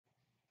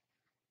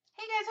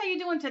Hey guys, how you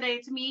doing today?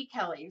 It's me,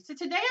 Kelly. So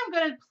today I'm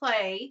going to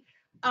play,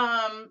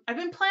 I've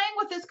been playing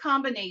with this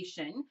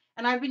combination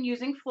and I've been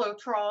using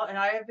Floetrol and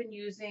I have been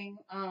using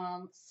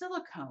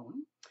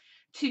silicone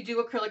to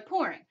do acrylic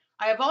pouring.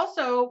 I have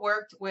also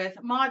worked with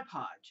Mod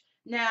Podge.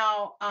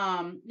 Now,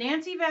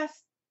 Nancy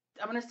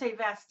I'm going to say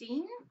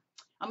Vastine,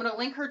 I'm going to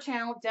link her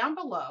channel down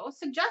below,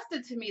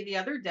 suggested to me the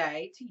other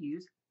day to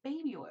use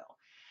baby oil.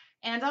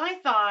 And I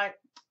thought,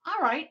 all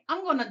right,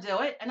 I'm going to do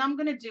it and I'm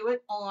going to do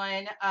it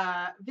on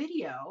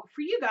video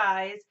for you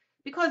guys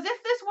because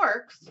if this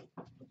works,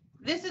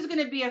 this is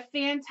going to be a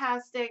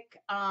fantastic,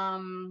 I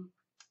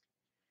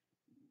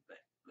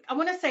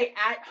want to say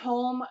at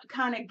home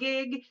kind of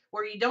gig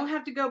where you don't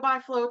have to go buy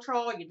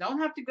Floetrol, you don't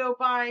have to go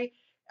buy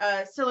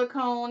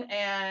silicone,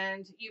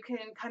 and you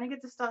can kind of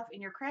get the stuff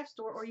in your craft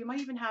store or you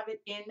might even have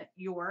it in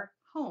your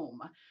home.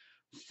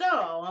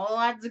 So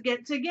let's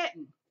get to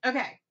getting.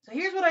 Okay, so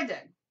here's what I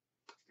did.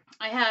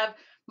 I have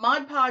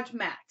Mod Podge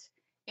matte,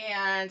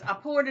 and I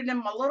poured it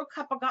in my little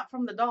cup I got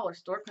from the dollar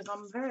store because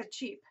I'm very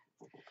cheap.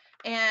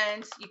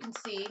 And you can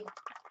see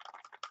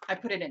I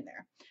put it in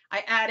there.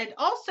 I added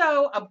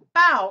also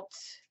about,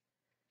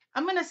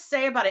 I'm going to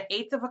say about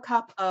 1/8 of a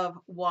cup of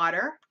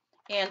water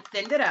and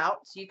thinned it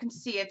out. So you can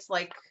see it's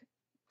like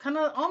kind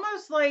of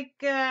almost like,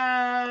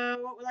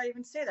 what would I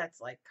even say that's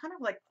like? Kind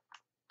of like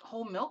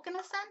whole milk in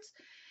a sense.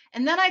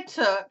 And then I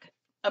took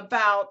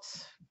about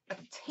a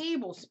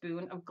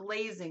tablespoon of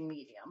glazing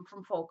medium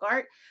from Folk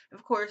Art.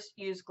 Of course,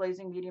 use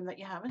glazing medium that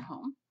you have at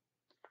home.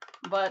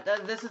 But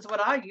this is what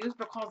I use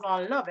because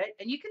I love it.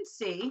 And you can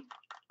see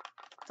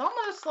it's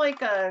almost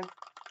like a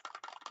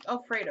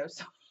Alfredo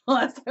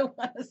sauce, I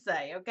want to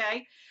say,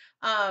 okay?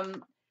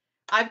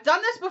 I've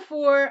done this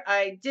before.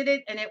 I did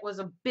it and it was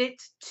a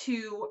bit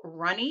too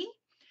runny.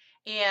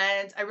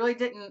 And I really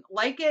didn't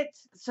like it.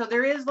 So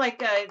there is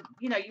like a,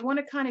 you want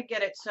to kind of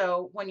get it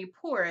so when you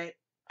pour it,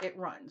 it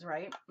runs,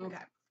 right?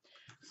 Okay.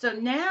 So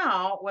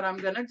now what I'm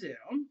going to do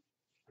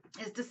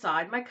is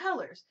decide my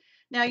colors.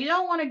 Now you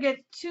don't want to get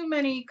too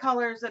many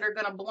colors that are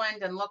going to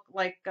blend and look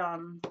like a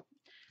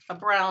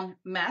brown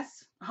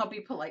mess. I'll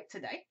be polite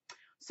today.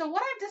 So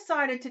what I've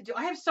decided to do,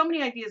 I have so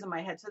many ideas in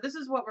my head. So this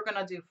is what we're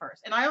going to do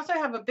first. And I also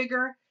have a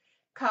bigger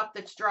cup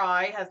that's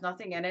dry, has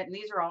nothing in it, and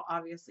these are all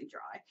obviously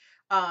dry.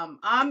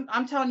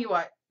 I'm telling you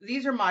what,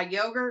 these are my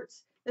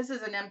yogurts. This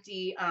is an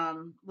empty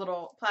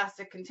little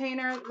plastic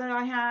container that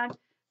I had.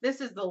 This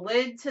is the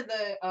lid to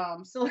the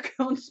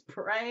silicone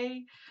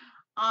spray.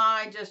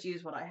 I just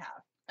use what I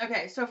have.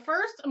 Okay, so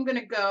first I'm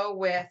gonna go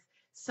with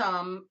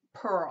some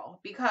pearl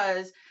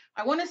because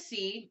I want to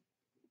see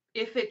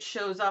if it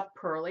shows up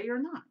pearly or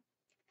not.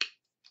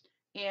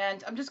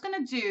 And I'm just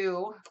gonna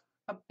do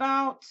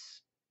about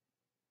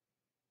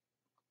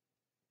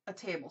a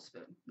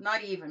tablespoon,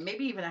 not even,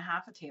 maybe even a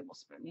half a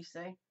tablespoon, you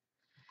see?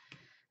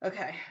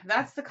 Okay,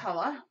 that's the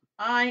color.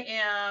 I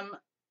am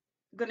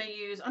gonna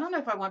use, I don't know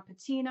if I want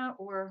patina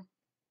or,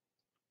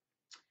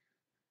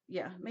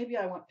 yeah, maybe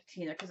I want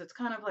patina because it's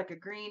kind of like a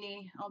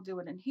greeny. I'll do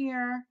it in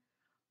here.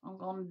 I'm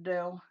gonna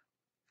do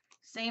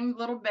same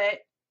little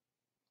bit,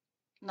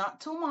 not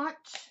too much.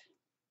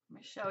 Let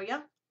me show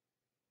you.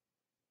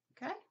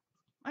 Okay,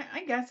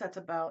 I guess that's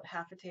about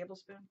half a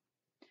tablespoon.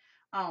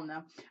 I don't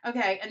know.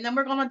 Okay, and then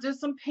we're gonna do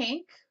some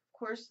pink. Of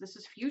course, this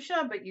is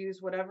fuchsia, but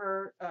use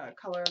whatever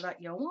color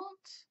that you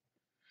want.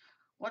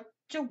 What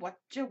you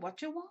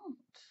want.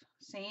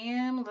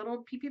 Same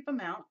little peep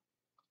amount.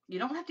 You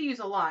don't have to use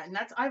a lot, and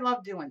I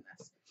love doing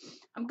this.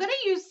 I'm gonna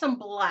use some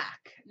black.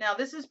 Now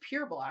this is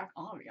pure black,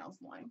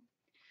 obviously. I'm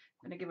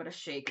gonna give it a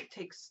shake. It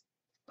takes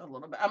a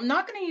little bit. I'm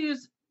not gonna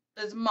use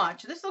as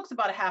much. This looks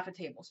about a half a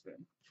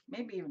tablespoon,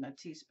 maybe even a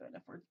teaspoon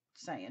if we're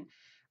saying.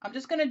 I'm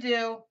just gonna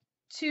do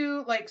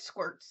 2 like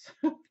squirts.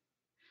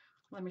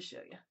 Let me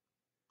show you.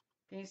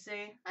 Can you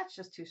see? That's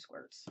just 2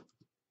 squirts.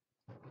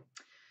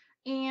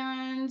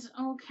 And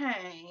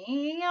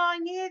okay, I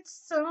need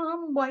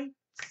some white,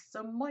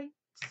 some white,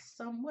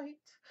 some white.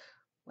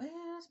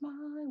 Where's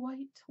my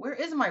white? Where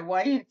is my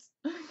white?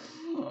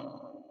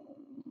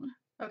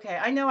 Okay,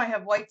 I know I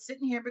have white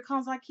sitting here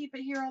because I keep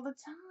it here all the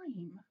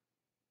time.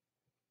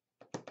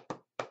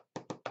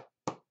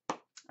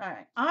 All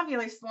right,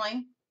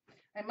 obviously,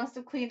 I must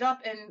have cleaned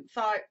up and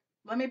thought,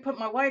 let me put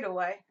my white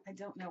away. I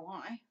don't know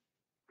why.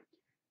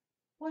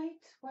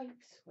 White.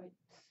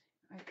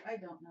 I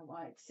don't know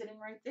why it's sitting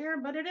right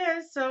there, but it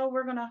is. So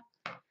we're gonna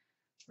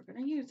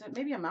use it.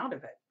 Maybe I'm out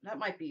of it. That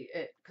might be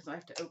it because I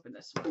have to open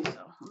this one.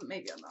 So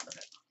maybe I'm out of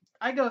it.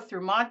 I go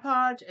through Mod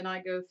Podge and I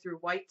go through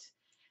white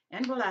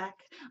and black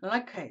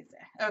like crazy.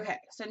 Okay,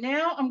 so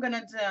now I'm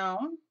gonna do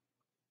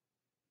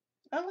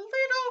a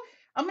little.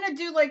 I'm gonna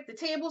do like the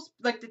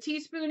the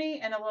teaspoony,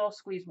 and a little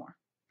squeeze more.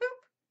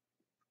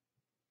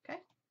 Boop. Okay.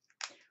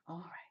 All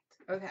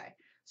right. Okay.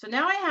 So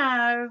now I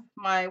have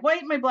my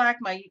white, my black,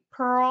 my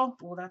pearl.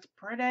 Oh, that's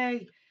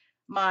pretty.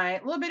 My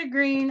little bit of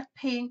green,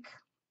 pink.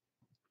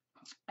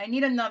 I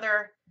need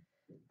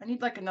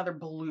like another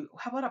blue.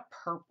 How about a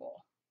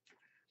purple?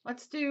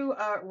 Let's do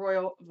a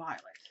royal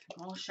violet.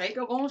 I'm gonna shake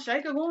it, gonna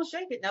shake it, gonna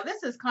shake it. Now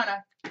this is kind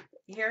of,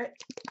 you hear it?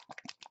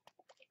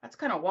 That's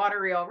kind of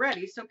watery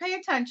already, so pay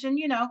attention,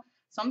 you know,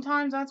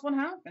 sometimes that's what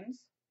happens.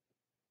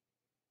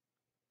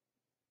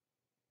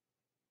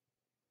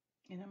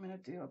 And I'm going to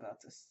do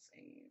about the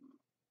same.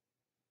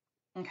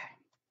 Okay.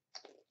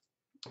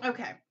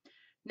 Okay.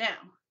 Now,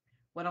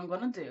 what I'm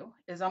going to do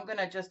is I'm going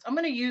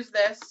to use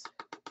this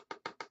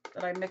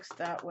that I mixed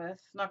that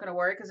with. Not going to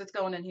worry because it's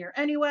going in here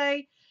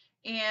anyway.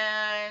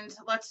 And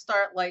let's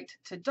start light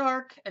to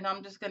dark. And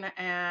I'm just going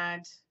to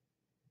add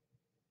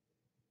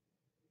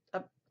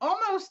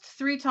almost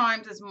 3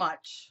 times as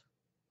much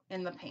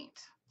in the paint.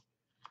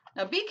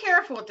 Now be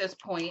careful at this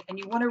point, and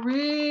you want to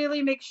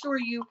really make sure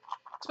you,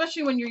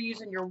 especially when you're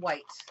using your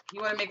white, you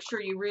want to make sure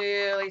you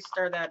really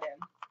stir that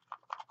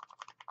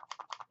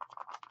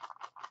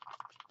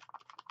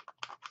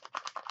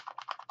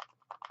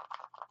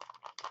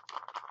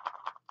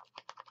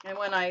in. And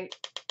when I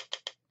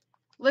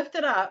lift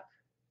it up,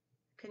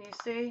 can you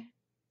see?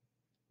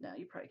 No,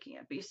 you probably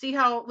can't, but you see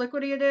how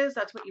liquidy it is?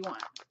 That's what you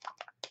want.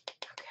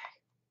 Okay,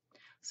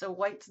 so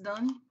white's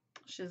done.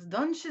 She's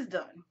done, she's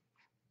done.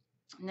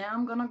 Now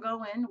I'm gonna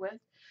go in with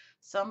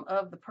some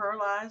of the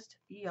pearlized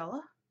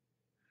yellow.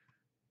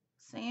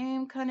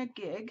 Same kind of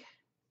gig.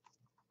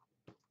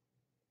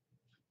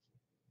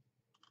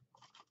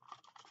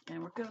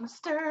 And we're gonna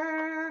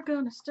stir,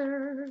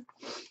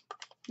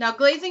 Now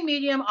glazing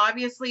medium,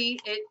 obviously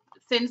it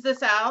thins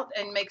this out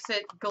and makes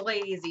it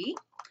glazy.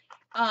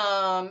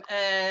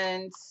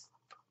 And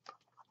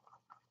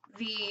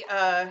the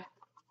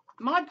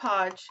Mod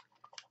Podge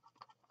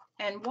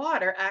and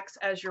water acts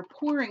as your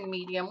pouring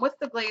medium with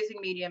the glazing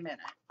medium in it.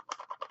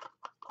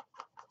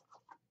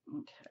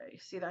 Okay,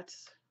 see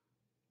that's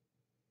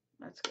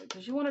good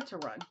because you want it to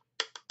run.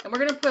 And we're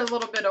going to put a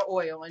little bit of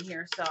oil in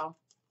here, so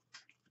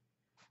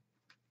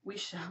we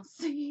shall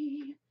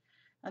see.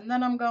 And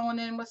then I'm going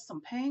in with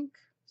some pink.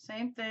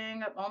 Same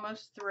thing,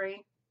 almost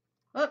 3.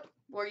 Oop,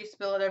 where you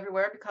spill it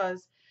everywhere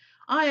because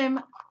I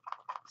am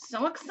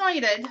so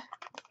excited.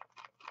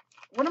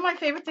 One of my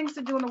favorite things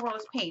to do in the world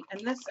is paint. And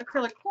this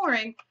acrylic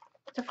pouring,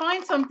 to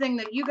find something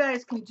that you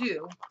guys can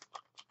do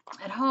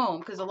at home,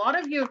 because a lot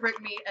of you have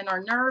written me and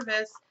are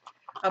nervous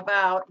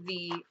about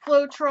the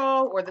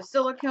Floetrol or the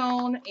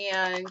silicone.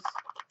 And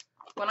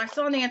when I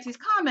saw Nancy's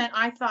comment,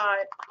 I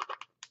thought,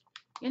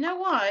 you know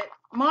what?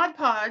 Mod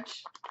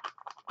Podge,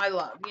 I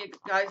love. You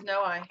guys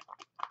know I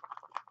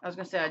was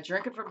going to say I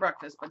drink it for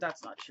breakfast, but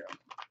that's not true.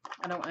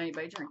 I don't want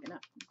anybody drinking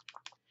it.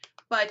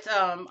 But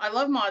I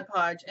love Mod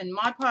Podge, and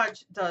Mod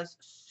Podge does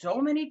so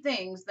many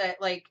things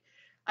that, like,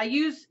 I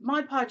use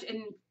Mod Podge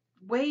in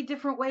way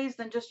different ways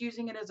than just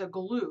using it as a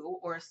glue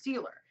or a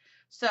sealer.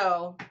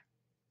 So,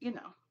 you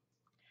know,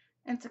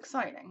 it's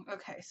exciting.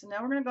 Okay, so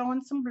now we're going to go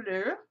in some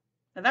blue.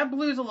 Now that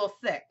blue is a little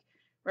thick,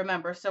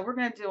 remember, so we're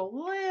going to do a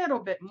little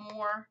bit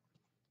more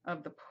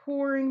of the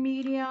pouring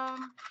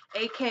medium,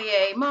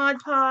 aka Mod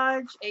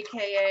Podge,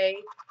 aka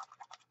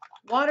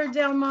watered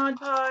down Mod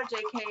Podge,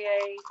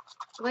 aka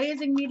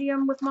glazing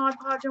medium with Mod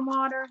Podge and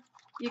water.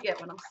 You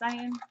get what I'm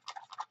saying?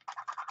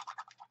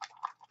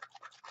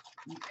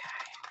 Okay.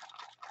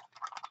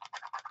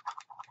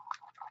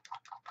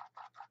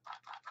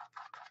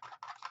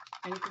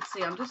 And you can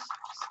see I'm just,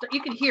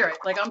 you can hear it.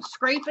 Like I'm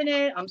scraping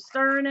it, I'm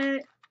stirring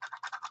it.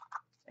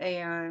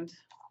 And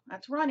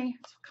that's runny.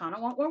 That's kind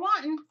of what we're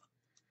wanting.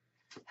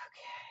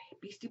 Okay.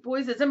 Beastie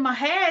Boys is in my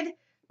head,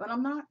 but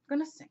I'm not going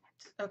to sing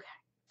it. Okay.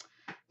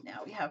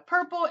 Now we have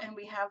purple and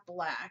we have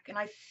black. And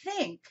I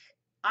think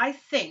I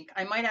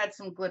might add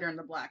some glitter in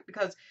the black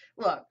because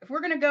look, if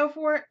we're going to go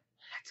for it,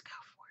 let's go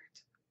for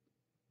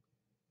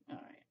it.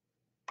 All right.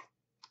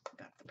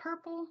 Got the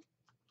purple.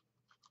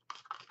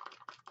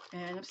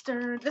 And I'm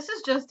stirring. This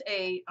is just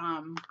a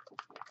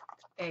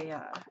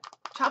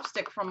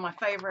chopstick from my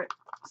favorite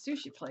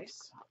sushi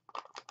place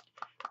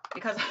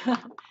because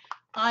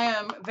I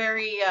am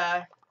very,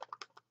 well,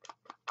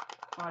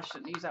 I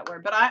shouldn't use that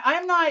word, but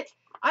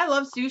I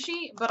love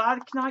sushi, but I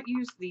cannot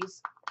use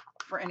these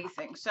for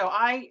anything. So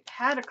I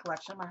had a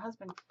collection. My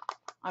husband,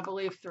 I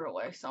believe, threw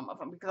away some of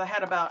them because I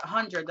had about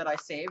 100 that I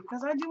saved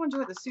because I do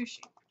enjoy the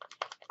sushi.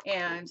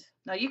 And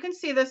now you can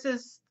see this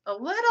is a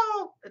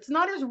little, it's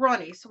not as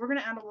runny, so we're going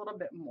to add a little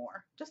bit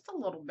more, just a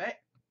little bit.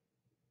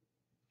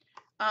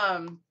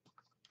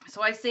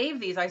 So I save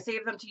these. I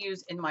save them to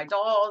use in my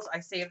dolls. I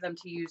save them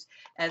to use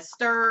as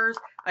stirs.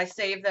 I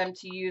save them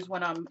to use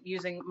when I'm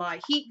using my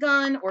heat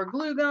gun or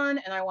glue gun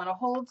and I want to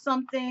hold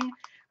something.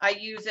 I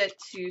use it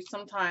to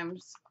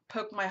sometimes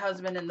poke my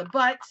husband in the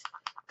butt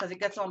because it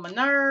gets on my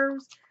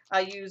nerves.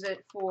 I use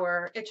it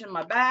for itching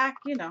my back,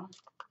 you know.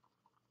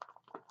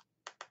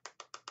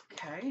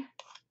 Okay.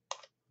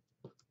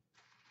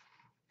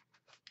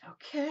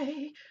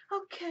 Okay,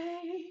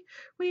 okay,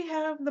 we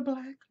have the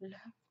black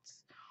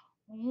lights.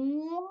 Okay.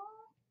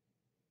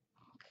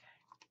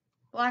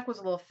 Black was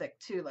a little thick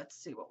too. Let's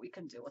see what we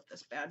can do with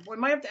this bad boy.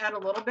 Might have to add a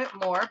little bit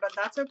more, but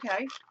that's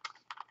okay.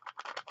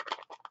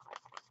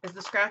 Is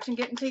the scratching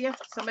getting to you?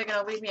 Somebody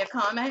gonna leave me a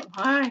comment?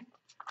 Why?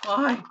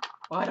 Why?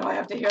 Why do I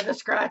have to hear the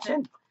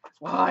scratching?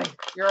 Why?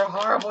 You're a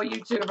horrible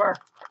YouTuber.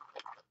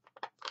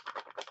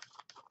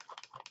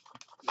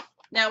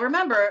 Now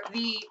remember,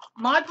 the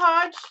Mod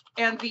Podge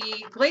and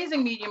the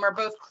glazing medium are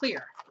both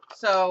clear,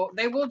 so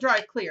they will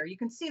dry clear. You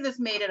can see this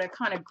made it a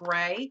kind of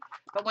gray,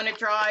 but when it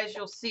dries,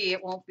 you'll see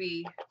it won't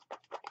be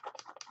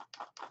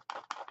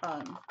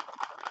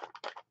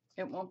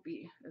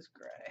as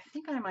gray. I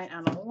think I might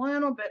add a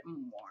little bit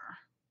more.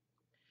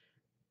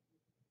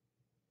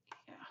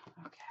 Yeah,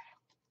 okay.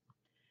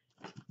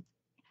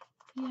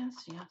 Yes,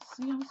 yes,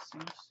 yes,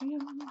 yes,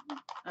 yes.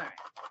 All right.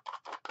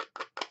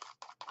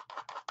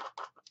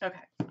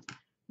 Okay.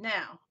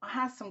 Now, I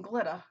have some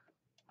glitter.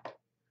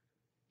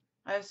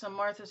 I have some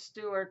Martha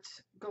Stewart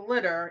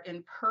glitter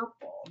in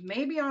purple.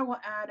 Maybe I will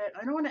add it.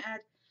 I don't want to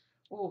add.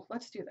 Oh,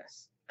 let's do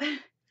this.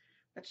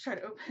 Let's try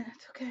to open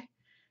it. Okay.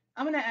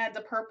 I'm going to add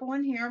the purple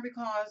in here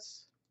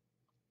because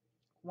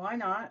why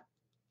not?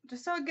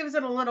 Just so it gives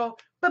it a little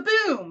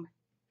ba-boom,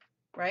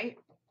 right?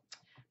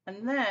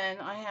 And then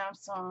I have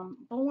some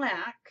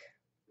black.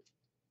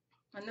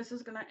 And this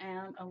is going to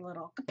add a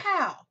little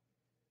kapow,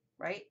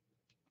 right?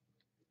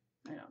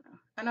 I don't know.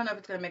 I don't know if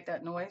it's going to make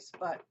that noise,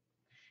 but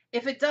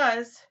if it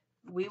does,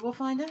 we will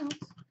find out.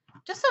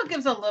 Just so it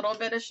gives a little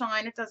bit of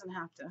shine. It doesn't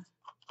have to.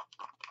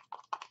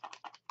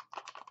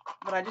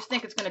 But I just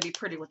think it's going to be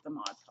pretty with the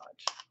Mod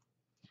Podge.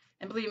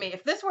 And believe me,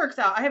 if this works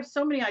out, I have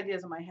so many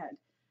ideas in my head.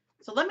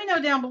 So let me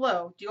know down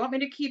below. Do you want me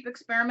to keep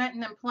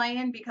experimenting and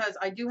playing? Because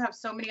I do have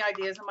so many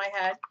ideas in my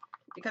head.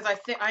 Because I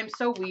think I'm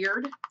so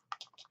weird.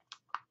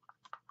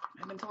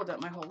 I've been told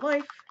that my whole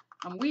life.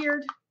 I'm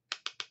weird.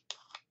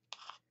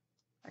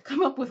 I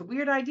come up with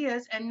weird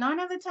ideas, and 9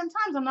 out of 10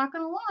 times, I'm not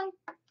going to lie,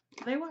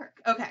 they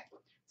work. Okay,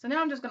 so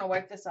now I'm just going to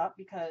wipe this up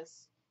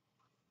because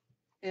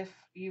if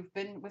you've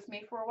been with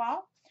me for a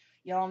while,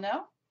 y'all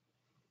know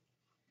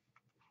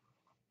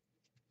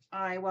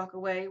I walk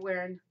away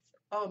wearing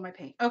all of my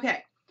paint.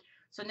 Okay,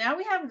 so now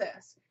we have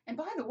this. And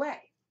by the way,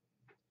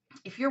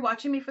 if you're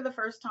watching me for the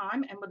first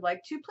time and would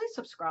like to, please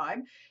subscribe.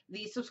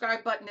 The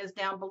subscribe button is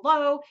down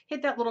below.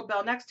 Hit that little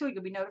bell next to it.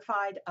 You'll be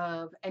notified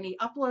of any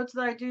uploads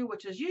that I do,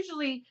 which is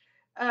usually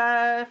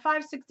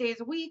 5-6 days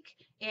a week,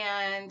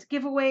 and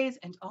giveaways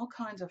and all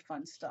kinds of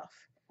fun stuff.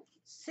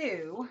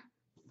 So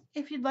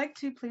if you'd like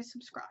to, please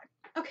subscribe.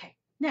 Okay,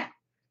 now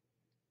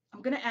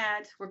I'm going to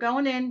add, we're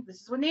going in.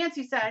 This is what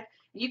Nancy said.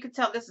 And you can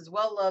tell this is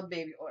well-loved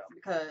baby oil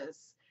because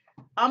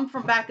I'm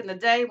from back in the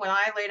day when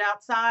I laid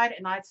outside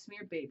and I'd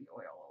smear baby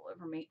oil all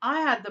over me.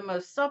 I had the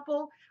most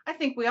supple, I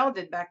think we all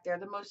did back there,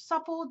 the most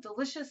supple,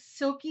 delicious,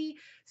 silky,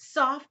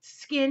 soft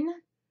skin,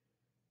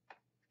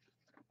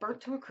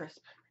 burnt to a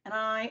crisp. And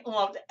I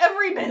loved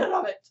every minute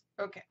of it.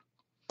 Okay.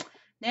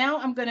 Now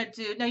I'm going to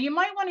do, now you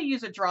might want to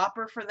use a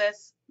dropper for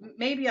this.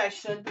 Maybe I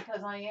should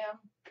because I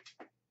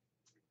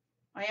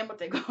am what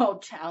they call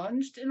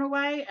challenged in a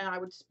way, and I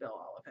would spill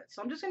all of it.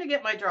 So I'm just going to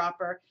get my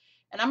dropper,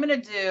 and I'm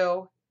going to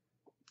do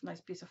a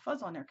nice piece of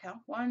fuzz on there,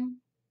 Cal. 1,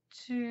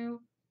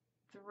 2,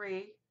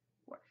 3,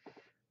 4.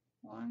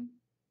 1,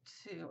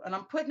 2. And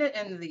I'm putting it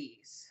in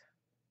these.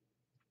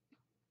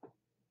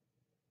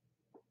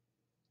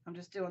 I'm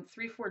just doing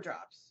 3-4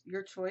 drops.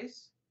 Your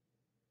choice.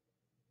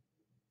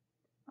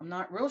 I'm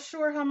not real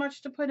sure how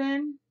much to put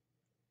in,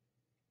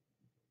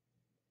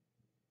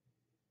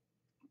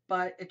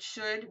 but it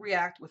should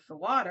react with the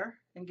water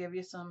and give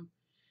you some.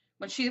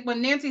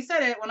 When Nancy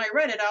said it, when I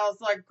read it, I was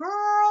like,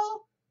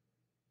 girl,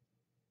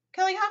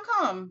 Kelly, how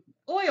come?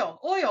 Oil,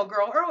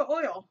 girl,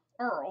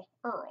 Earl.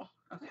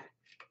 Okay,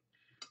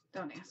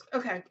 don't ask.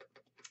 Okay,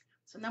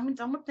 so now we're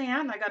done with that,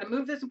 and I got to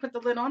move this and put the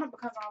lid on it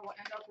because I will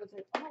end up with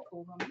it all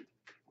over me.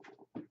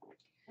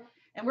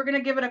 And we're going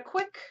to give it a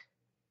quick,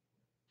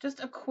 just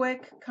a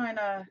quick kind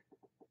of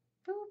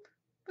boop,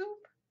 boop.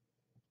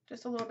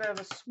 Just a little bit of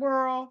a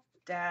swirl,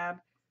 dab,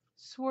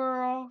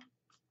 swirl.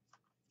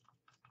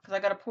 Because I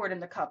got to pour it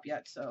in the cup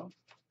yet, so.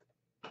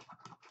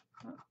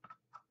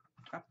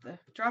 Drop the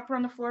dropper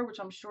on the floor, which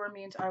I'm sure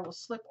means I will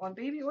slip on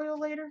baby oil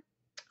later.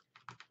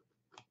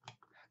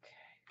 Okay.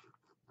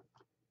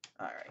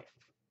 All right.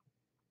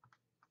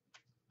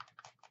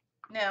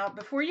 Now,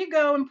 before you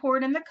go and pour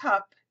it in the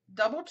cup,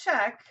 double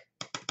check.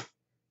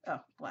 Oh,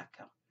 black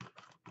cup.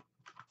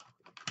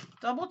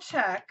 Double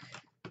check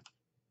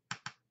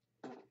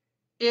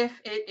if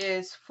it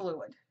is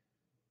fluid.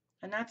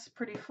 And that's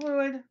pretty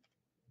fluid.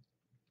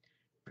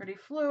 Pretty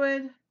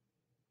fluid.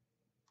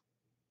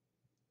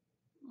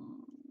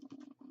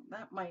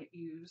 That might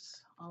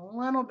use a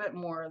little bit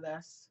more of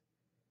this.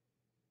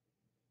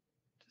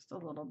 Just a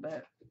little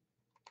bit.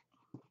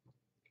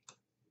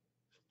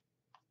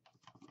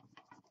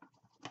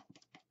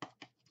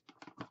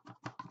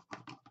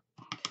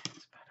 Okay,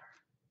 that's better.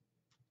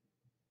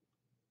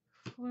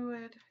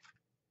 Fluid.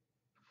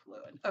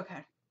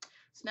 Okay.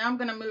 So now I'm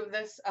going to move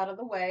this out of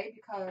the way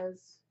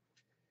because,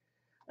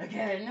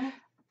 again,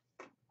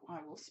 I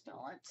will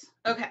spill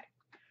it. Okay.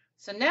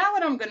 So now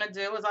what I'm going to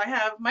do is I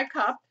have my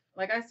cup.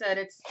 Like I said,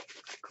 it's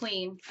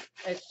clean.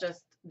 It's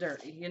just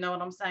dirty. You know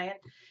what I'm saying?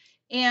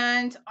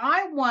 And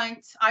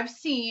I've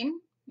seen,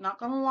 not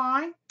going to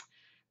lie,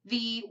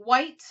 the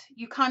white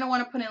you kind of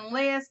want to put in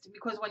last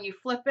because when you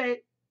flip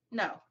it,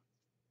 no.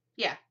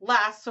 yeah,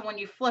 last. So when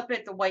you flip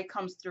it, the white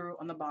comes through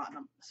on the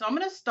bottom. So I'm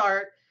going to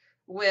start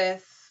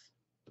with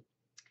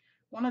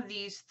one of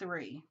these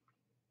three.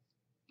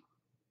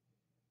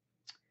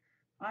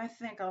 I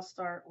think I'm going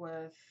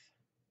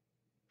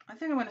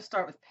to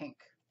start with pink.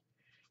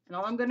 And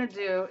all I'm going to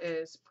do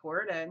is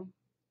pour it in.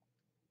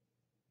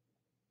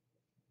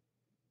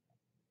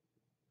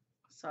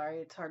 Sorry,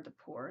 it's hard to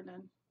pour it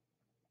in.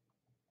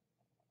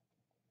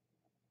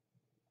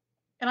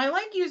 And I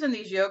like using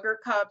these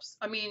yogurt cups.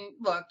 I mean,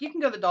 look, you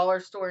can go to the dollar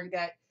store and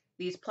get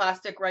these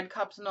plastic red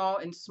cups and all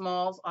in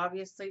smalls,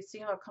 obviously. See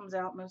how it comes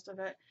out, most of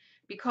it?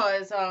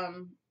 Because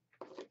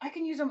I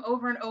can use them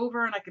over and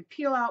over, and I can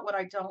peel out what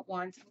I don't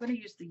want. I'm going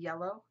to use the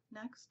yellow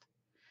next.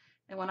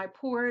 And when I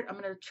pour it, I'm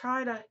going to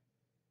try to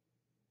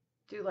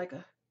do like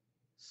a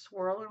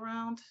swirl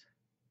around.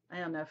 I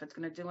don't know if it's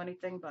going to do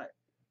anything, but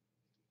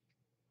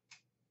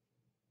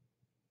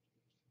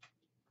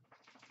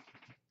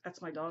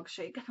that's my dog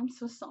shaking. I'm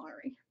so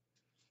sorry.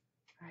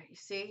 All right, you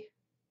see?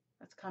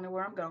 That's kind of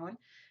where I'm going.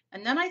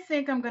 And then I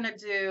think I'm going to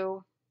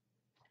do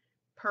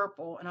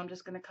purple, and I'm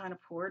just going to kind of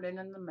pour it in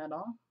the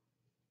middle.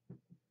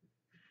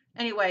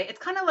 Anyway, it's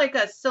kind of like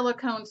a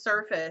silicone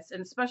surface,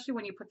 and especially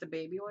when you put the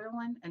baby oil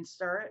in and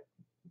stir it.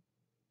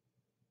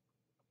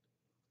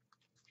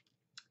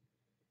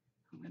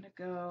 I'm going to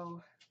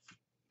go,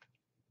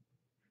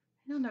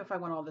 I don't know if I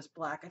want all this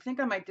black. I think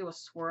I might do a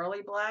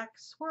swirly black.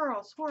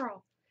 Swirl,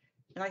 swirl.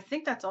 And I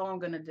think that's all I'm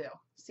going to do.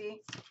 See?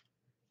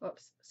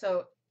 Whoops.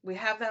 So we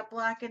have that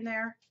black in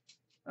there.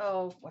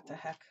 Oh, what the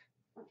heck.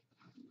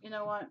 You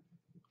know what?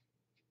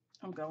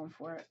 I'm going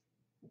for it.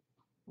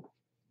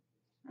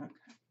 Okay.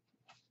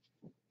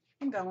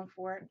 I'm going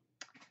for it.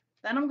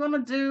 Then I'm going to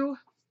do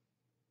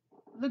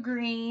the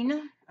green.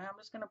 I'm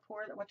just going to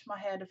pour it. Watch my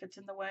head if it's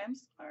in the way. I'm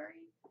sorry.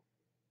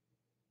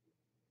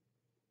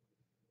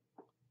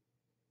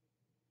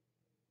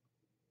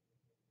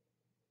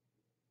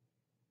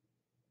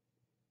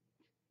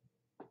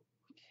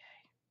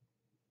 Okay.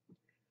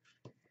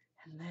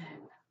 And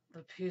then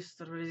the piece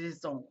de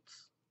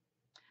resistance,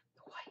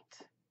 the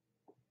white.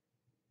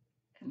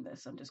 And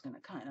this I'm just going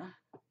to kind of,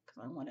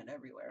 because I want it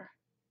everywhere.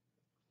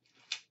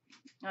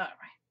 All right.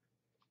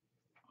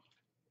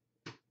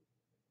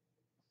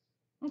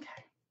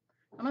 Okay.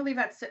 I'm going to leave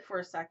that sit for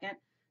a second.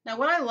 Now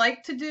what I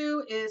like to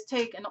do is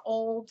take an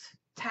old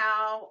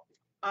towel,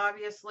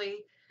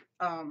 obviously.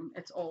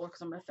 It's old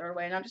because I'm going to throw it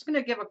away. And I'm just going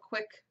to give a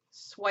quick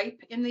swipe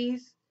in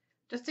these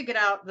just to get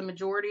out the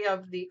majority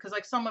of the, because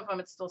like some of them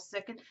it's still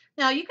sticking.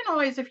 Now you can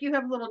always, if you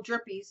have little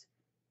drippies,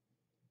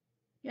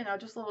 you know,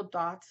 just little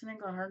dots, it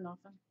ain't going to hurt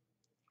nothing.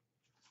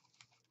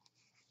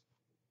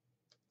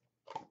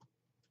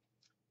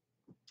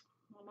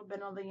 A little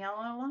bit of the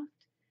yellow left.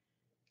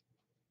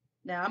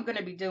 Now I'm going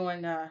to be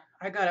doing, I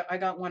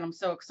got one I'm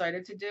so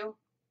excited to do.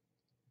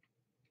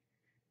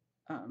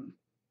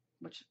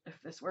 Which if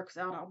this works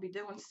out, I'll be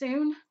doing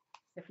soon.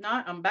 If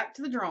not, I'm back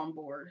to the drawing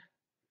board.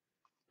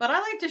 But I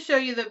like to show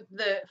you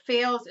the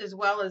fails as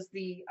well as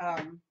the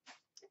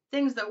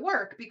things that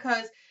work,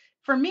 because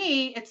for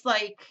me, it's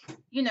like,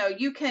 you know,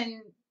 you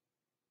can,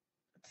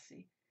 let's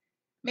see,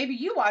 maybe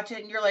you watch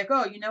it and you're like,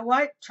 oh, you know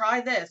what,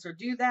 try this or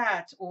do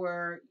that,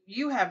 or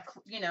you have,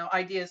 you know,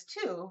 ideas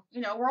too.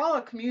 You know, we're all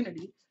a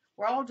community.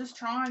 We're all just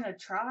trying to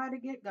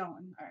get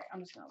going. All right,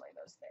 I'm just going to lay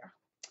those there.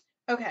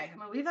 Okay, I'm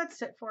going to leave that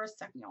sit for a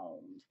second.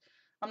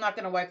 I'm not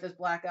going to wipe this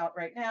black out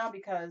right now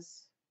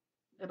because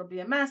it'll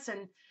be a mess,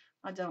 and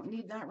I don't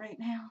need that right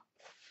now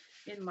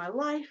in my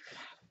life.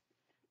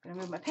 I'm going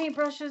to move my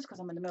paintbrushes because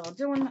I'm in the middle of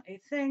doing a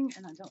thing,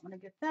 and I don't want to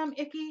get them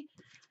icky.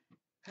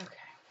 Okay.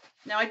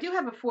 Now, I do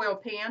have a foil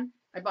pan.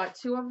 I bought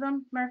 2 of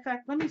them. Matter of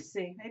fact, let me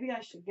see. Maybe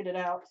I should get it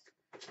out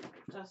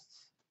just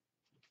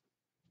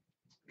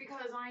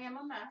because I am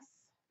a mess.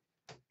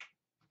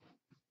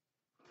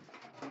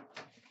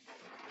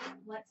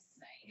 Let's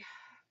see.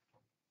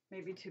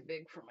 Maybe too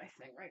big for my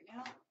thing right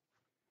now.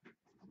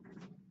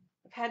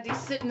 I've had these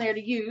sitting there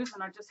to use,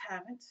 and I just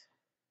haven't.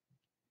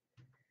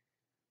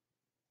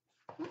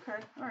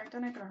 Okay, all right,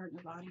 that ain't gonna hurt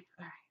nobody.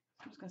 All right,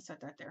 I'm just gonna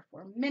set that there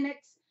for a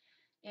minute.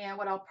 And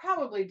what I'll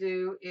probably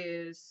do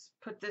is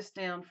put this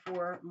down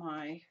for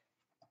my,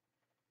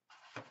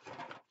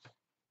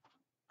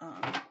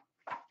 I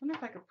wonder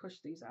if I could push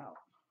these out.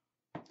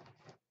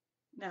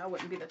 Now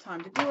wouldn't be the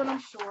time to do it,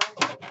 I'm sure.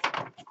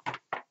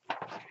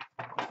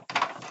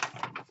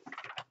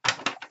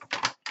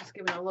 Just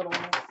give it a little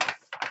more.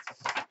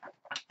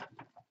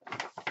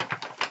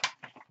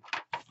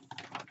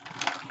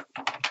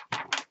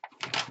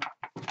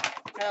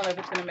 I don't know if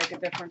it's going to make a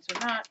difference or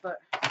not, but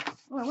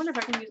oh, I wonder if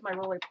I can use my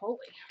roly-poly.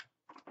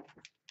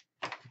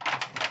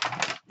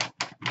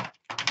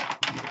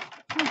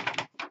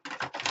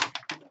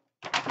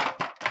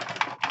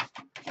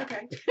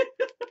 Okay.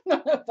 I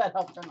don't know if that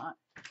helped or not.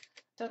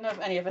 Don't know if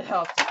any of it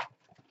helped.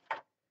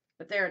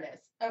 But there it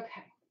is.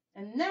 Okay.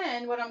 And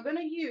then what I'm going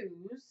to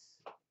use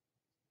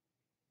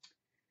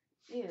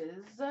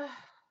is this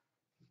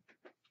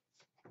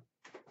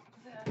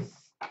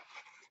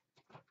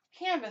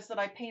canvas that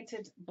I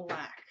painted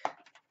black,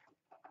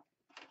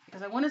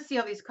 because I want to see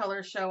how these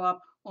colors show up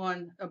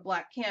on a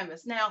black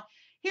canvas. Now,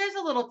 here's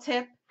a little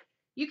tip.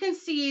 You can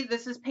see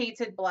this is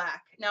painted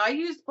black. Now, I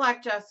used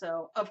black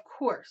gesso, of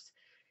course.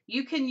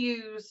 You can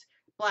use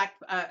black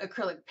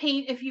acrylic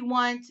paint if you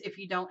want, if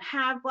you don't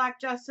have black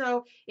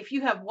gesso. If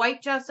you have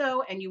white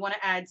gesso and you want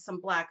to add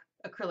some black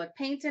acrylic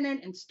paint in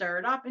it and stir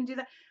it up and do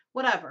that,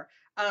 whatever.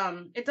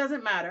 It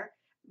doesn't matter.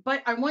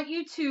 But I want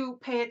you to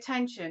pay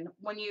attention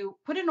when you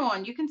put it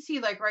on. You can see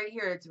like right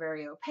here, it's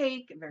very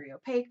opaque, very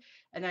opaque.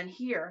 And then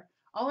here,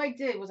 all I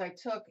did was I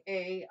took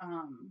a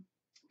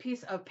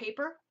piece of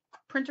paper,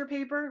 printer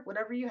paper,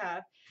 whatever you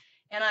have,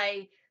 and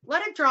I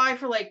let it dry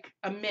for like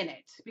a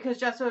minute because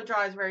gesso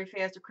dries very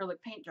fast,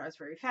 acrylic paint dries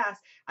very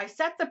fast. I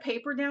set the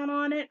paper down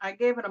on it, I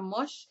gave it a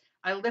mush,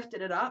 I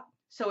lifted it up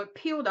so it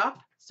peeled up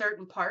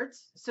certain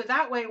parts. So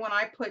that way when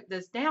I put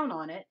this down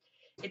on it,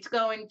 it's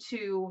going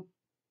to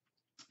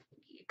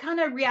kind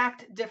of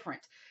react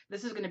different.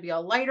 This is going to be a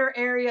lighter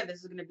area,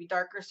 this is going to be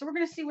darker, so we're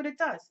going to see what it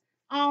does.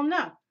 Oh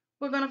no,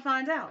 we're going to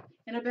find out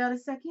in about a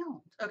second.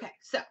 Okay,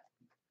 so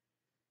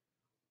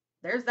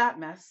there's that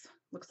mess.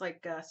 Looks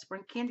like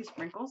candy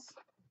sprinkles.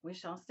 We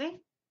shall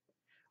see.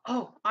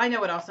 Oh, I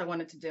know what else I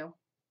wanted to do.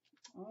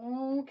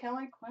 Oh,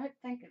 Kelly, quit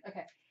thinking.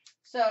 Okay,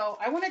 so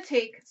I want to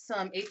take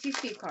some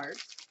ATC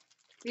cards.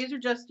 These are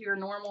just your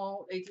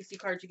normal ATC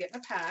cards you get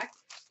in a pack.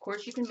 Of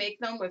course, you can make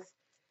them with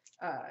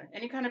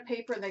any kind of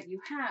paper that you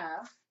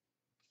have,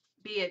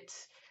 be it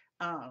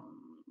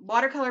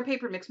watercolor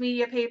paper, mixed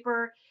media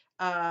paper,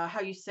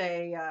 how you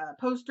say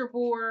poster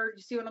board.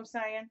 You see what I'm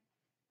saying?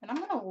 And I'm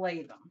going to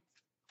lay them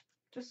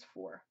just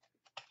for.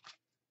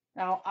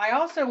 Now, I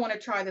also want to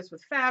try this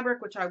with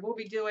fabric, which I will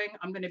be doing.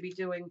 I'm going to be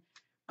doing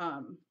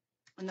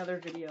another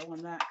video on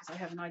that because I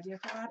have an idea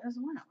for that as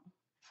well.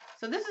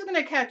 So this is going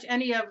to catch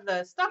any of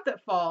the stuff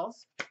that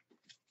falls.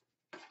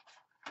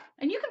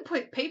 And you can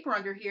put paper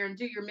under here and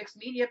do your mixed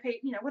media paper,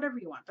 you know, whatever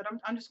you want. But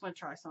I'm just going to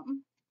try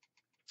something.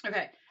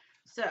 Okay,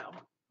 so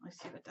I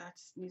see what that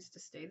needs to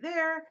stay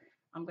there.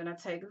 I'm going to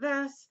take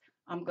this.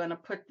 I'm going to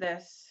put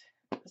this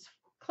as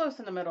close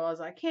in the middle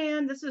as I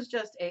can. This is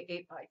just a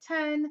 8 by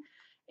 10.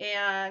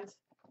 And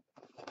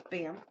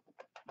bam.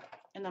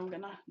 And I'm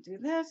going to do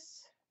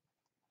this.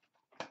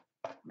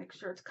 Make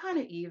sure it's kind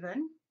of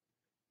even.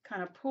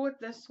 Kind of pull it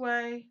this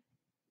way.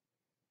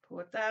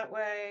 Pull it that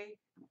way.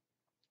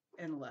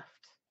 And lift.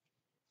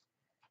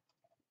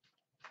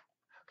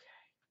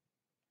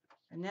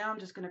 And now I'm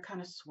just going to kind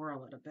of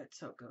swirl it a bit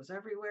so it goes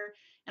everywhere.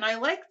 And I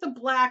like the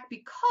black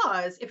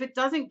because if it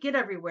doesn't get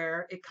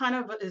everywhere, it kind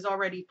of is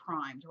already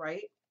primed,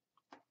 right?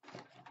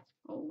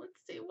 Oh, let's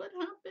see what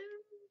happens.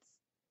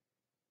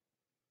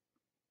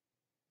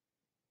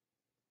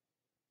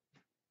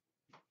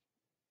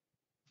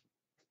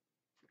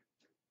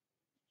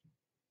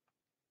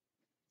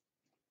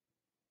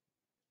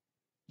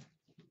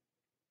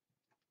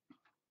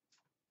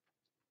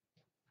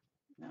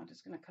 Now I'm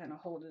just going to kind of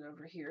hold it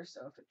over here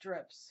so if it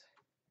drips,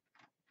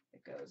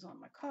 it goes on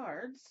my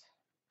cards.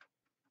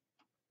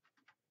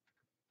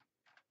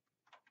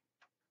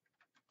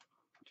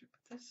 Drip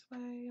it this way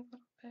a little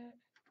bit.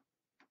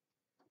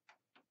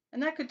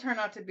 And that could turn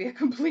out to be a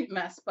complete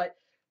mess, but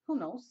who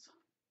knows?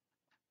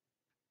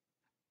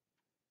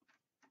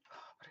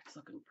 Oh, but it's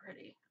looking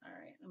pretty. All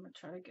right, I'm going to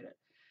try to get it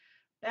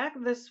back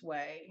this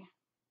way.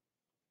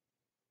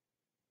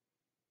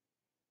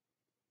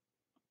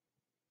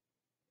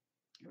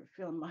 I'm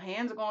feeling my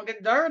hands are going to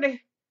get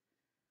dirty.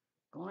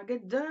 Going to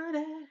get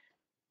dirty.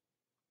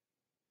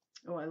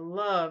 Oh, I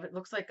love it.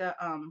 Looks like a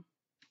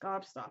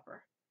gobstopper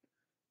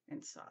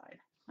inside.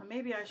 Now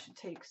maybe I should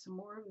take some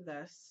more of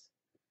this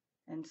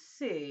and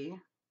see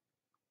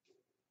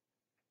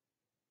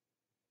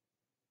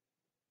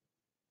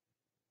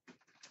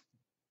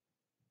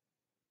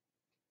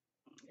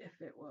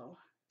if it will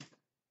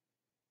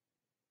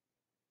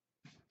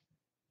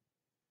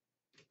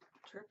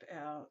drip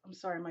out. I'm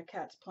sorry, my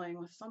cat's playing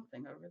with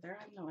something over there.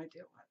 I have no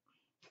idea what.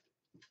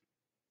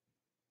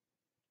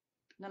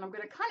 Then I'm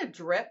going to kind of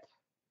drip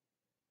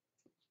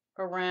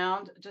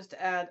around just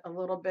to add a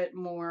little bit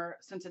more,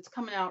 since it's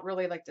coming out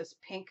really like this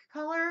pink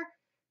color,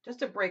 just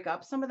to break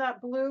up some of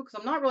that blue, because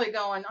I'm not really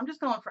going, I'm just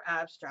going for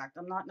abstract.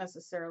 I'm not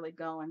necessarily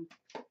going,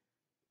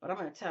 but I'm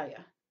going to tell you,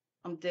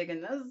 I'm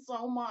digging this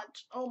so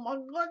much. Oh my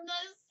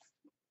goodness.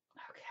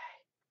 Okay.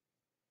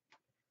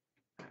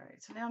 All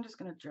right, so now I'm just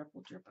going to drip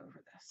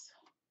over this.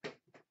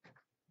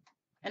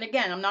 And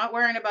again, I'm not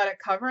worrying about it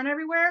covering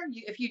everywhere.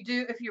 If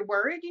you're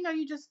worried, you know,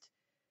 you just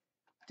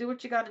do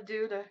what you got to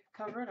do to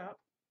cover it up.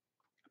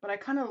 But I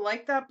kind of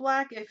like that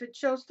black if it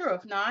shows through.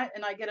 If not,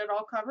 and I get it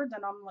all covered, then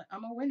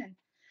I'm a winning.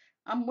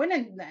 I'm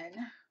winning then.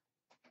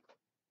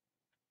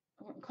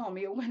 I wouldn't call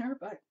me a winner,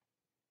 but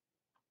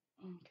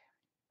okay.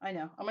 I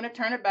know. I'm going to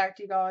turn it back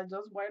to you guys.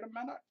 Just wait a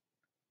minute.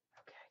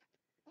 Okay.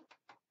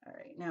 All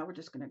right. Now we're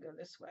just going to go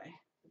this way.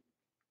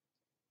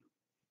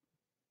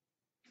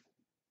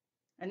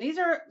 And these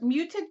are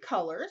muted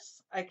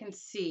colors. I can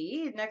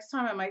see. Next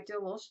time I might do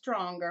a little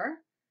stronger.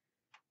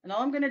 And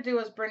all I'm going to do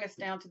is bring us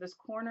down to this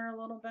corner a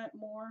little bit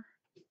more.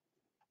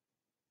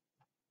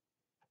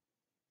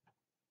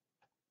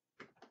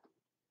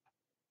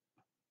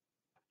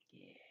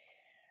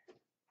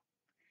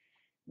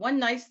 One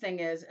nice thing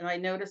is, and I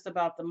noticed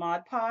about the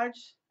Mod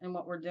Podge and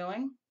what we're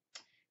doing,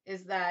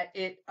 is that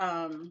it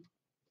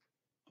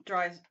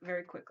dries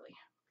very quickly,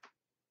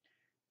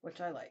 which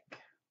I like.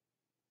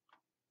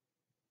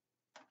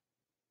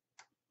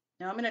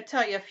 Now I'm going to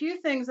tell you a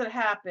few things that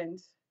happened.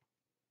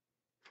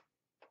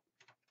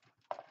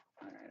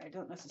 All right, I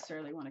don't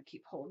necessarily want to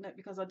keep holding it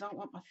because I don't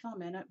want my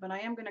thumb in it, but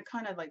I am going to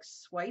kind of like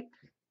swipe.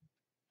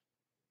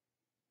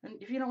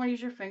 And if you don't want to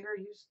use your finger,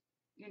 use,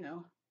 you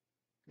know,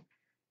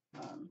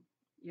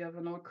 you have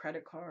an old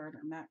credit card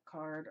or Mac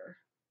card or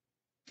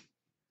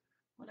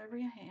whatever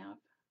you have.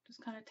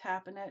 Just kind of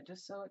tapping it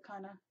just so it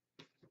kind of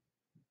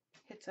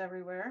hits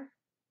everywhere.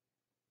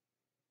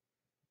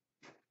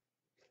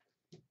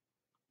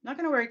 Not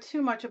going to worry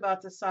too much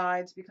about the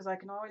sides because I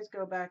can always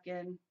go back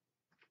in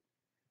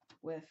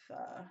with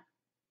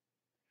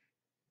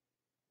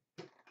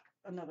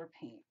another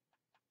paint.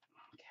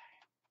 Okay.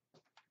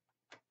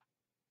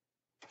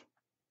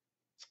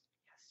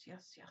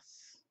 Yes.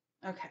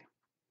 Okay.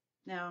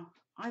 Now,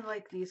 I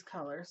like these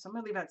colors, so I'm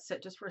going to leave that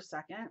sit just for a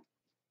second. And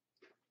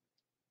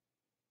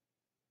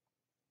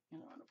I'm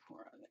going to pour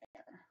on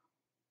there.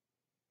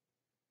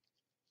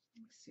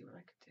 Let me see what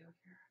I could do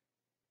here.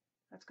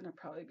 That's going to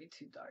probably be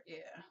too dark.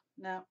 Yeah.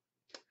 No,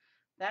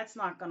 that's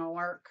not going to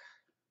work.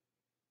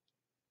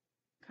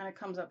 Kind of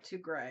comes up too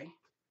gray,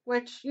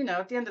 which, you know,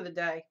 at the end of the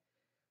day,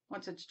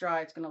 once it's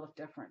dry, it's going to look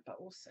different,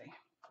 but we'll see.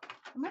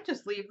 I'm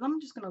just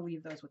going to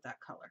leave those with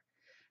that color.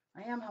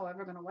 I am,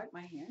 however, going to wipe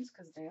my hands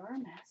because they are a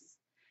mess.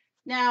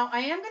 Now, I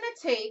am going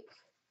to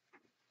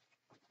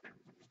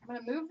I'm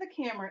going to move the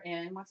camera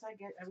in once I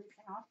get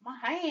everything off my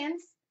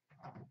hands.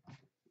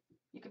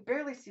 You can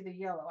barely see the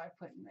yellow I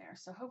put in there,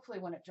 so hopefully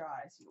when it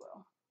dries, you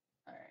will.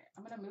 All right,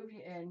 I'm going to move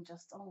you in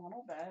just a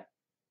little bit.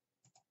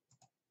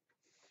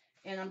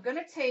 And I'm going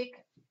to take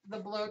the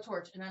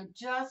blowtorch, and I'm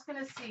just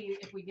going to see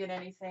if we get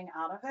anything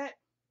out of it.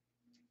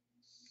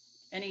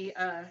 Any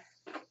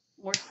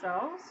more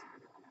cells?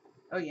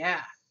 Oh,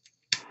 yeah.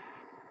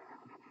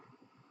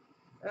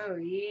 Oh,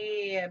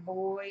 yeah,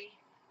 boy.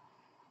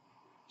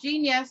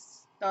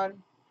 Genius.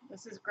 Done.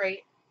 This is great.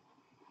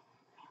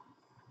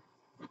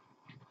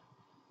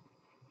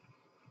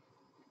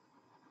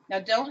 Now,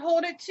 don't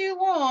hold it too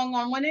long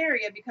on one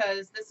area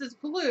because this is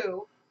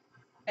glue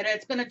and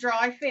it's going to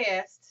dry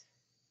fast.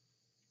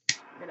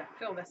 I'm going to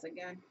fill this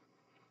again.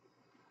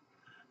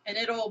 And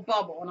it'll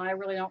bubble, and I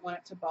really don't want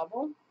it to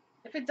bubble.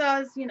 If it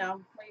does, you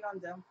know, what are you going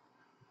to do?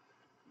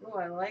 Oh,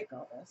 I like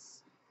all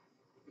this.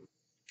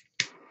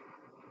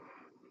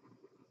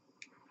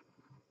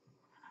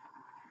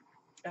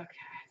 Okay,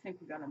 I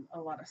think we got a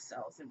lot of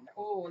cells in there.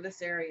 Oh,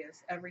 this area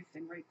is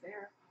everything right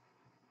there.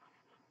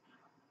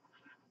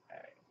 All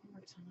right, one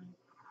more time.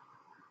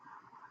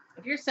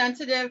 If you're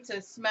sensitive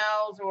to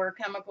smells or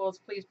chemicals,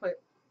 please put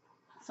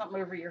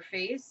something over your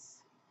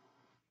face.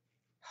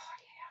 Oh,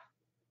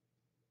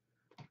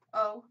 yeah.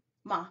 Oh,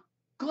 my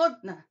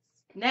goodness.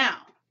 Now,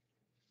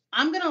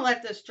 I'm going to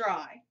let this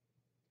dry.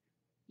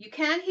 You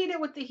can heat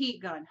it with the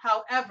heat gun.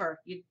 However,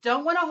 you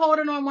don't want to hold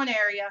it on one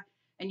area,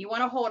 and you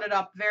want to hold it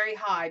up very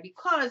high,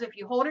 because if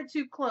you hold it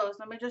too close,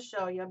 let me just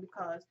show you,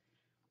 because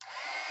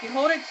if you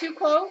hold it too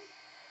close,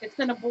 it's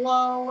going to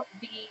blow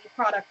the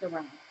product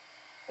around.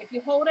 If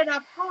you hold it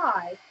up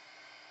high,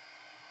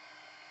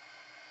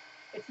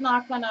 it's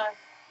not going to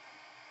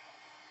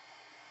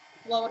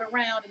blow it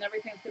around and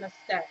everything's going to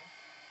stay.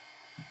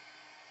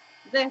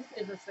 This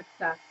is a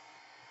success.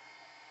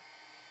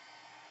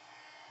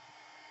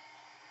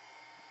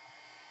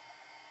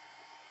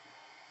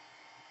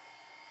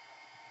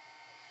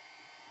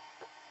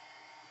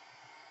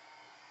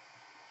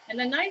 And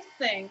the nice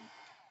thing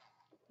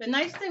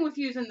with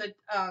using the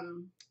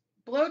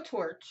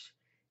blowtorch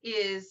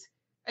is,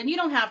 and you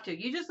don't have to,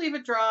 you just leave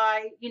it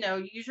dry, you know,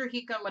 use your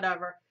heat gun,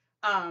 whatever.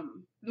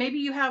 Maybe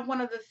you have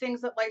one of the things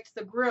that lights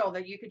the grill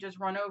that you could just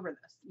run over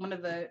this, one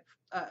of the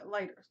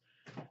lighters.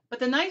 But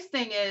the nice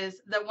thing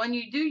is that when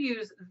you do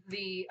use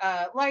the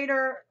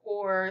lighter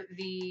or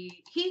the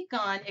heat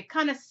gun, it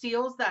kind of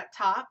seals that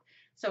top,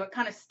 so it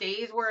kind of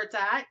stays where it's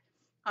at.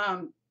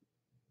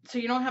 So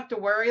you don't have to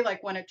worry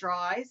like when it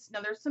dries.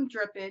 Now there's some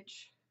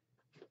drippage.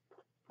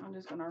 I'm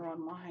just going to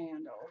run my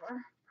hand over.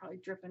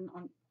 Probably dripping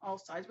on all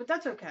sides, but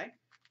that's okay.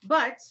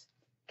 But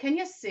can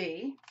you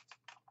see?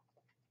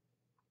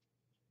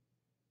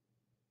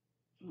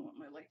 I don't want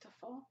my light to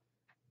fall.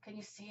 Can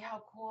you see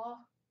how cool?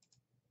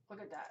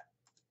 Look at that.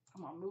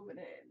 Come on, move it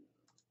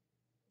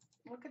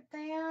in. Look at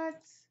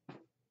that.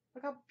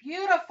 Look how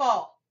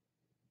beautiful.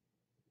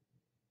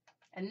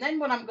 And then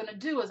what I'm going to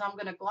do is I'm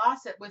going to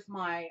gloss it with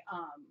my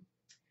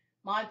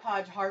Mod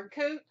Podge hard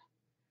coat.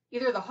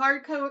 Either the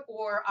hard coat,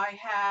 or I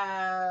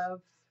have,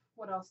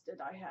 what else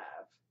did I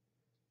have?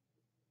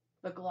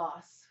 The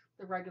gloss,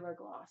 the regular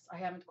gloss. I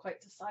haven't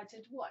quite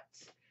decided what.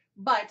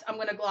 But I'm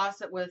going to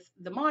gloss it with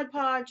the Mod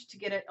Podge to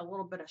get it a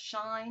little bit of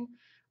shine,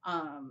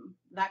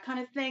 that kind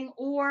of thing.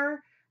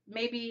 Or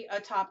maybe a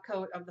top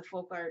coat of the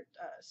Folk Art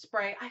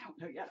spray. I don't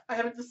know yet. I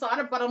haven't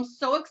decided, but I'm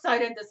so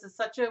excited. This is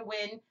such a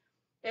win.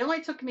 It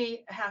only took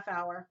me a half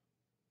hour.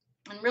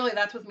 And really,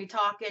 that's with me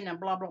talking and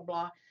blah, blah,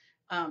 blah.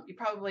 You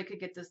probably could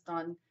get this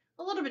done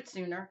a little bit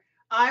sooner.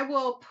 I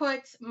will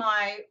put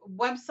my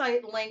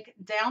website link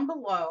down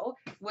below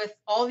with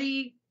all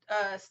the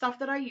stuff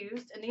that I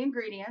used and the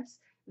ingredients.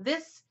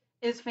 This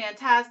is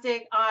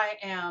fantastic. I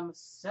am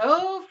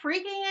so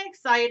freaking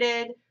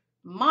excited.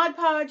 Mod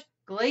Podge,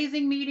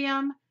 glazing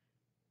medium,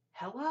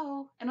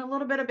 hello, and a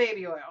little bit of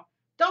baby oil.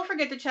 Don't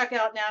forget to check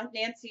out now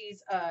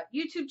Nancy's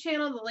YouTube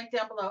channel, the link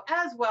down below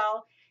as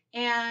well.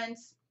 And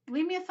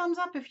leave me a thumbs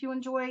up if you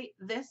enjoy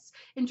this,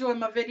 enjoy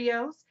my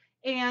videos,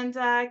 and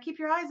keep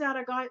your eyes out.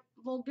 I got a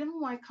little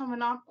giveaway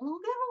coming up, a little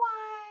giveaway.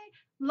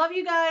 Love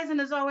you guys,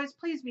 and as always,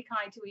 please be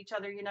kind to each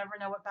other. You never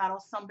know what battle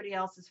somebody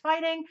else is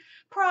fighting.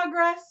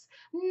 Progress,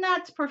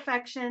 not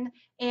perfection.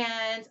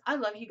 And I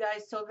love you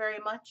guys so very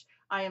much.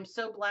 I am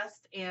so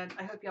blessed, and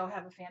I hope y'all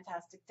have a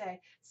fantastic day.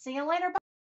 See you later. Bye.